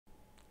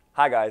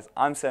Hi guys,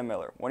 I'm Sam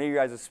Miller, one of you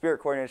guys'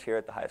 spirit coordinators here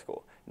at the high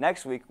school.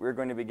 Next week, we're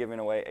going to be giving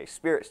away a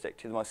spirit stick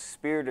to the most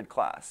spirited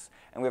class,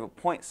 and we have a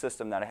point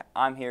system that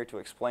I'm here to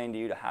explain to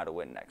you how to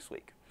win next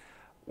week.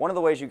 One of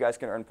the ways you guys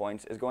can earn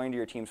points is going to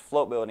your team's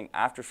float building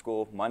after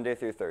school, Monday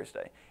through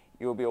Thursday.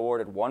 You will be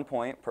awarded 1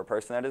 point per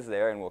person that is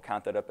there, and we'll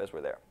count that up as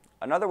we're there.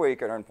 Another way you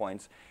can earn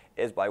points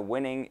is by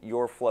winning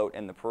your float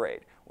in the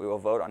parade. We will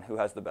vote on who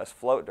has the best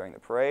float during the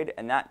parade,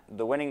 and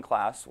the winning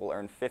class will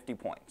earn 50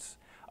 points.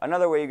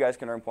 Another way you guys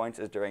can earn points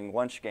is during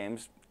lunch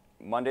games.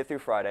 Monday through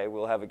Friday,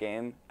 we'll have a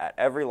game at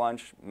every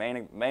lunch,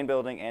 main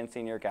building and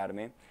senior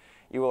academy.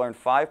 You will earn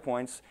 5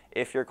 points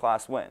if your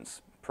class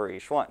wins per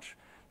each lunch.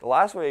 The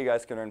last way you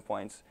guys can earn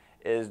points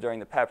is during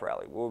the pep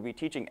rally. We'll be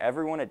teaching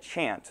everyone a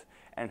chant,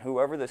 and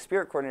whoever the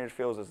spirit coordinator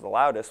feels is the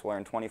loudest will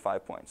earn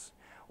 25 points.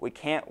 We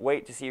can't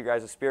wait to see you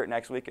guys' spirit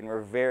next week, and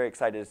we're very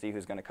excited to see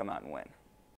who's going to come out and win.